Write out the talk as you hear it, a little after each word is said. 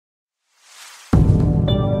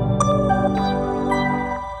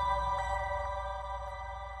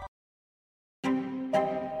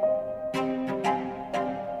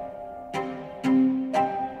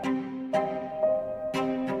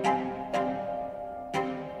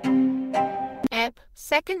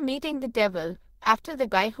Second, meeting the devil. After the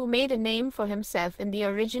guy who made a name for himself in the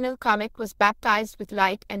original comic was baptized with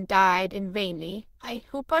light and died in vainly, I,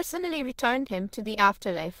 who personally returned him to the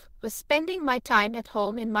afterlife, was spending my time at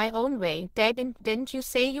home in my own way. Didn't you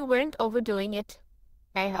say you weren't overdoing it?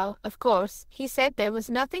 Of course, he said there was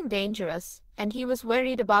nothing dangerous, and he was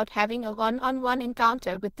worried about having a one-on-one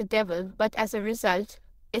encounter with the devil, but as a result,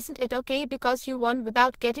 isn't it okay because you won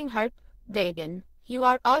without getting hurt? Dagon, you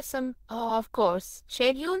are awesome. Oh, of course,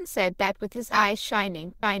 Seo Eun said that with his eyes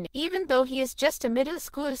shining. Even though he is just a middle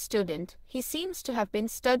school student, he seems to have been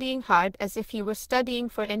studying hard as if he were studying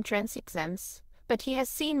for entrance exams. But he has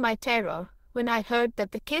seen my terror. When I heard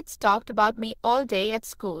that the kids talked about me all day at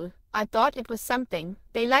school, I thought it was something.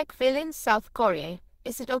 They like villains, South Korea.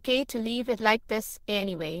 Is it okay to leave it like this?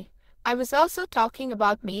 Anyway, I was also talking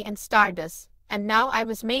about me and Stardust, and now I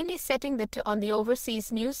was mainly setting the tone on the overseas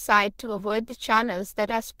news side to avoid the channels that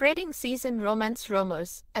are spreading season romance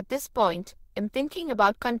rumors. At this point, I'm thinking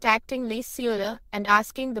about contacting Lee Seo and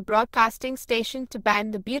asking the broadcasting station to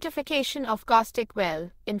ban the beautification of caustic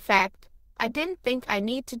well. In fact, I didn't think I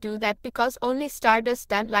need to do that because only Stardust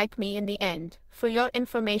don't like me in the end. For your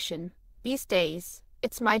information, these days,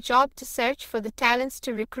 it's my job to search for the talents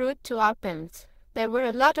to recruit to our films. There were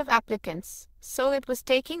a lot of applicants, so it was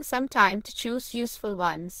taking some time to choose useful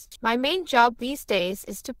ones. My main job these days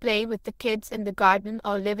is to play with the kids in the garden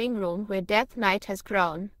or living room where Death Knight has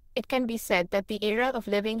grown. It can be said that the era of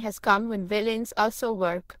living has come when villains also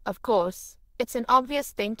work. Of course, it's an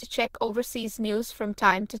obvious thing to check overseas news from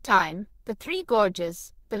time to time. The Three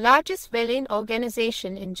Gorges, the largest villain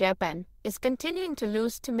organization in Japan, is continuing to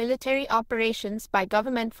lose to military operations by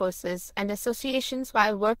government forces and associations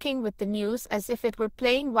while working with the news as if it were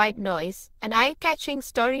playing white noise. An eye-catching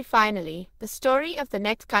story finally. The story of the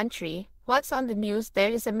next country. What's on the news?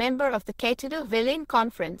 There is a member of the Kaito Villain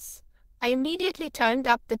Conference. I immediately turned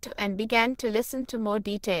up the and began to listen to more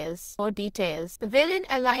details. The Villain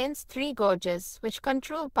Alliance Three Gorges, which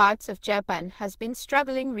control parts of Japan, has been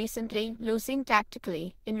struggling recently, losing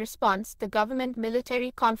tactically. In response, the government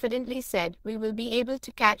military confidently said, "We will be able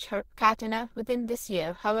to catch her, Katana, within this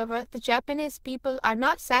year." However, the Japanese people are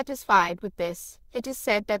not satisfied with this. It is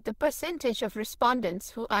said that the percentage of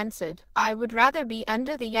respondents who answered, "I would rather be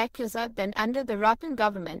under the Yakuza than under the rotten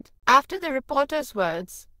government." After the reporter's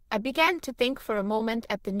words, I began to think for a moment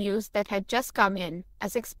at the news that had just come in.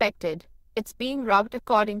 As expected, it's being robbed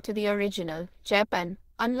according to the original. Japan,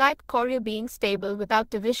 unlike Korea being stable without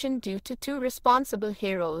division due to two responsible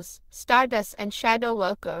heroes, Stardust and Shadow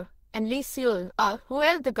Walker, and Lee Seo, who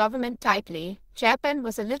held the government tightly, Japan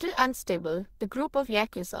was a little unstable. The group of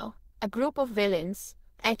Yakuza, a group of villains,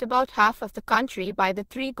 ate about half of the country by the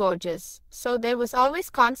Three Gorges, so there was always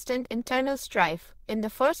constant internal strife. In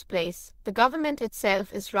the first place, the government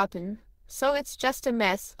itself is rotten, so it's just a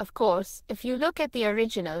mess. Of course, if you look at the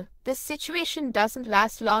original, this situation doesn't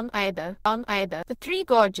last long either. The Three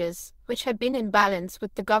Gorges, which had been in balance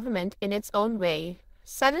with the government in its own way,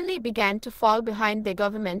 suddenly began to fall behind the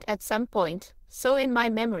government at some point. So in my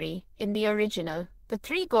memory, in the original, the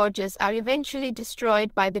Three Gorges are eventually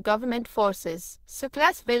destroyed by the government forces. So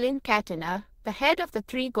class villain Katana, the head of the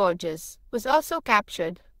Three Gorges, was also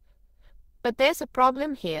captured. But there's a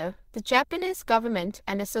problem here. The Japanese government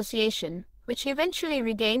and association, which eventually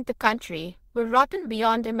regained the country, were rotten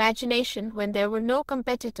beyond imagination when there were no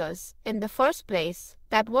competitors. In the first place,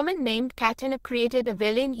 that woman named Katana created a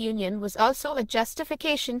villain union was also a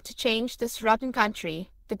justification to change this rotten country.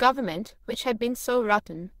 The government, which had been so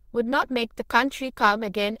rotten, would not make the country calm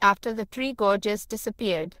again after the Three Gorges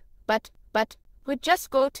disappeared, but would just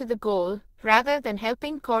go to the goal, rather than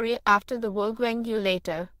helping Korea after the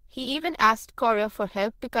Wolguangulator. He even asked Korea for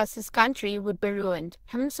help because his country would be ruined.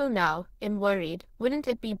 So now, I'm worried. Wouldn't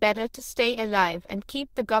it be better to stay alive and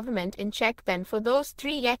keep the government in check than for those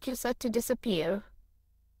three Yakuza to disappear?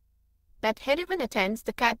 That head even attends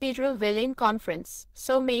the Cathedral Villain Conference,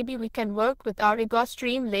 so maybe we can work with our ego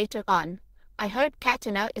stream later on. I heard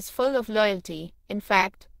Katana is full of loyalty. In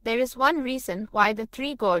fact, there is one reason why the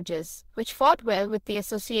Three Gorges, which fought well with the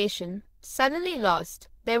association, suddenly lost.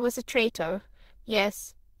 There was a traitor.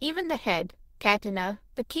 Yes, even the head, Katana,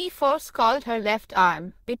 the key force called her left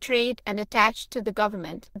arm, betrayed and attached to the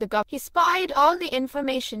government. He spied all the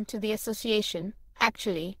information to the association.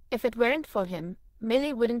 Actually, if it weren't for him,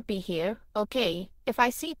 Millie wouldn't be here. Okay, if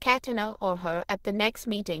I see Katana or her at the next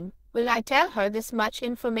meeting, will I tell her this much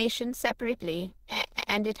information separately?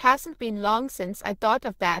 And it hasn't been long since I thought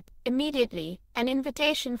of that. Immediately, an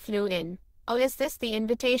invitation flew in. Oh, is this the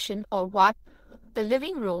invitation or what? The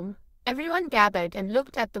living room. Everyone gathered and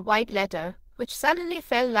looked at the white letter, which suddenly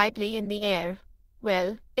fell lightly in the air.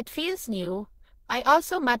 Well, it feels new. I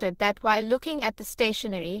also muttered that while looking at the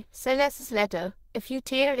stationery, Celeste's letter. If you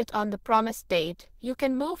tear it on the promised date, you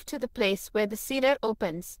can move to the place where the cedar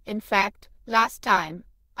opens. In fact, last time,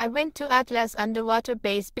 I went to Atlas underwater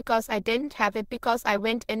base because I didn't have it because I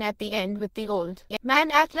went in at the end with the old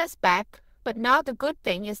man Atlas back, but now the good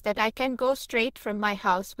thing is that I can go straight from my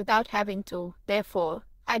house without having to. Therefore,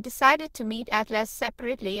 I decided to meet Atlas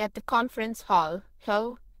separately at the conference hall.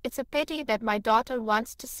 So, it's a pity that my daughter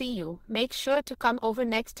wants to see you. Make sure to come over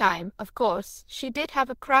next time. Of course, she did have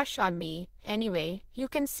a crush on me. Anyway, you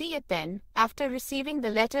can see it then. After receiving the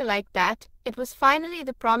letter like that, it was finally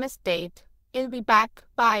the promised date. I'll be back.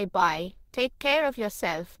 Bye-bye. Take care of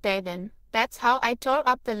yourself. There then. That's how I tore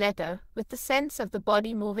up the letter, with the sense of the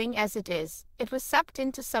body moving as it is. It was sucked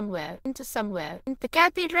into somewhere. The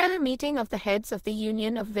cathedral meeting of the heads of the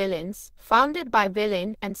Union of Villains, founded by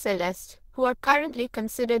Villain and Celeste, who are currently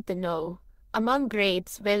considered the among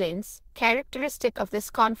grades villains, characteristic of this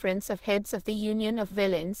conference of heads of the Union of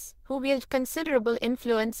Villains, who wield considerable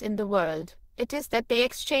influence in the world. It is that they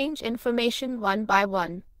exchange information one by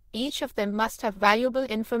one. Each of them must have valuable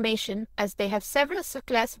information, as they have several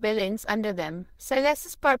subclass villains under them.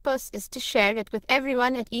 Celeste's purpose is to share it with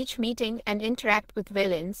everyone at each meeting and interact with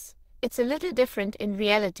villains. It's a little different in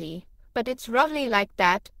reality, but it's roughly like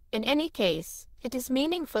that. In any case, it is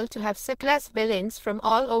meaningful to have subclass villains from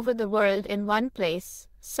all over the world in one place,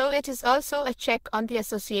 so it is also a check on the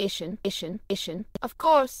association. Of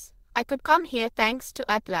course, I could come here thanks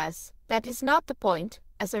to Atlas. That is not the point.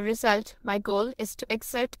 As a result, my goal is to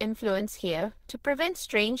exert influence here, to prevent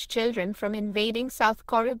strange children from invading South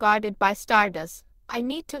Korea guarded by Stardust. I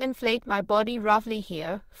need to inflate my body roughly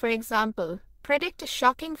here, for example, predict a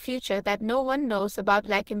shocking future that no one knows about,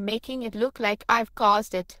 like in making it look like I've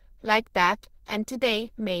caused it, like that, and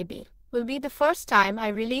today, maybe, will be the first time I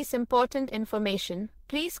release important information.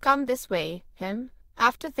 Please come this way,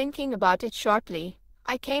 After thinking about it shortly,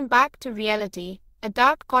 I came back to reality, a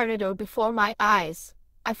dark corridor before my eyes.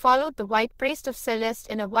 I followed the white priest of Celeste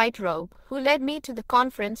in a white robe, who led me to the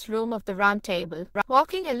conference room of the round table.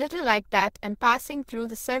 Walking a little like that and passing through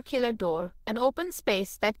the circular door, an open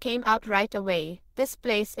space that came out right away, this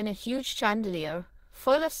place in a huge chandelier,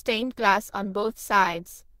 full of stained glass on both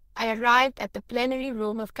sides. I arrived at the plenary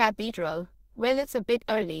room of Cathedral. Well, it's a bit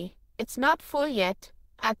early. It's not full yet.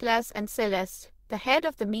 Atlas and Celeste, the head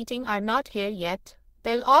of the meeting, are not here yet.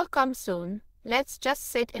 They'll all come soon. Let's just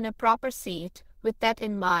sit in a proper seat. With that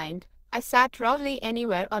in mind, I sat roughly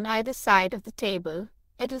anywhere on either side of the table.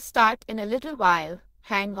 It'll start in a little while.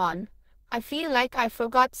 Hang on. I feel like I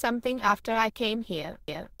forgot something after I came here.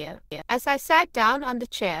 As I sat down on the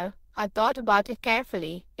chair, I thought about it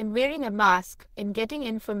carefully. In wearing a mask, in getting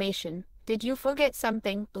information. Did you forget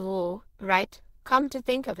something? Oh, right. Come to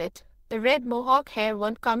think of it, the red mohawk hair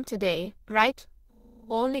won't come today, right?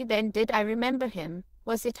 Only then did I remember him.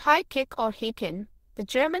 Was it High Kick or Heiken? The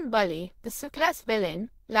German bully, the subclass villain,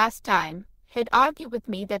 last time, he'd argue with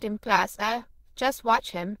me that in class just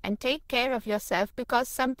watch him and take care of yourself because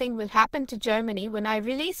something will happen to Germany when I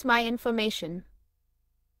release my information.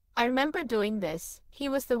 I remember doing this. He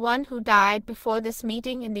was the one who died before this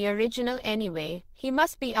meeting in the original anyway. He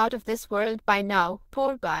must be out of this world by now,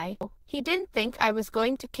 poor guy. He didn't think I was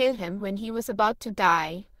going to kill him when he was about to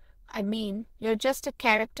die. I mean, you're just a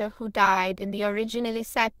character who died in the originally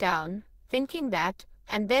sat down. Thinking that,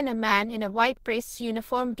 and then a man in a white priest's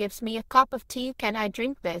uniform gives me a cup of tea. Can I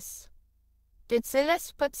drink this? Did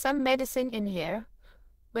Celeste put some medicine in here?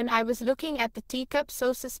 When I was looking at the teacup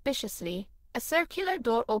so suspiciously, a circular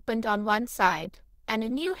door opened on one side, and a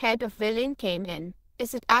new head of villain came in.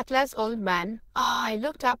 Is it Atlas, old man? I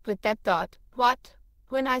looked up with that thought. What?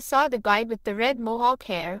 When I saw the guy with the red mohawk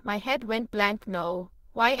hair, my head went blank. No.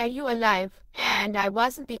 Why are you alive? And I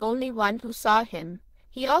wasn't the only one who saw him.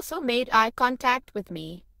 He also made eye contact with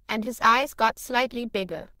me, and his eyes got slightly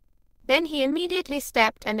bigger. Then he immediately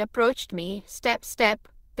stepped and approached me, step,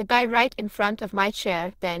 the guy right in front of my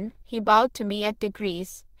chair. Then, he bowed to me at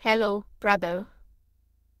degrees. Hello, brother.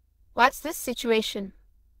 What's this situation?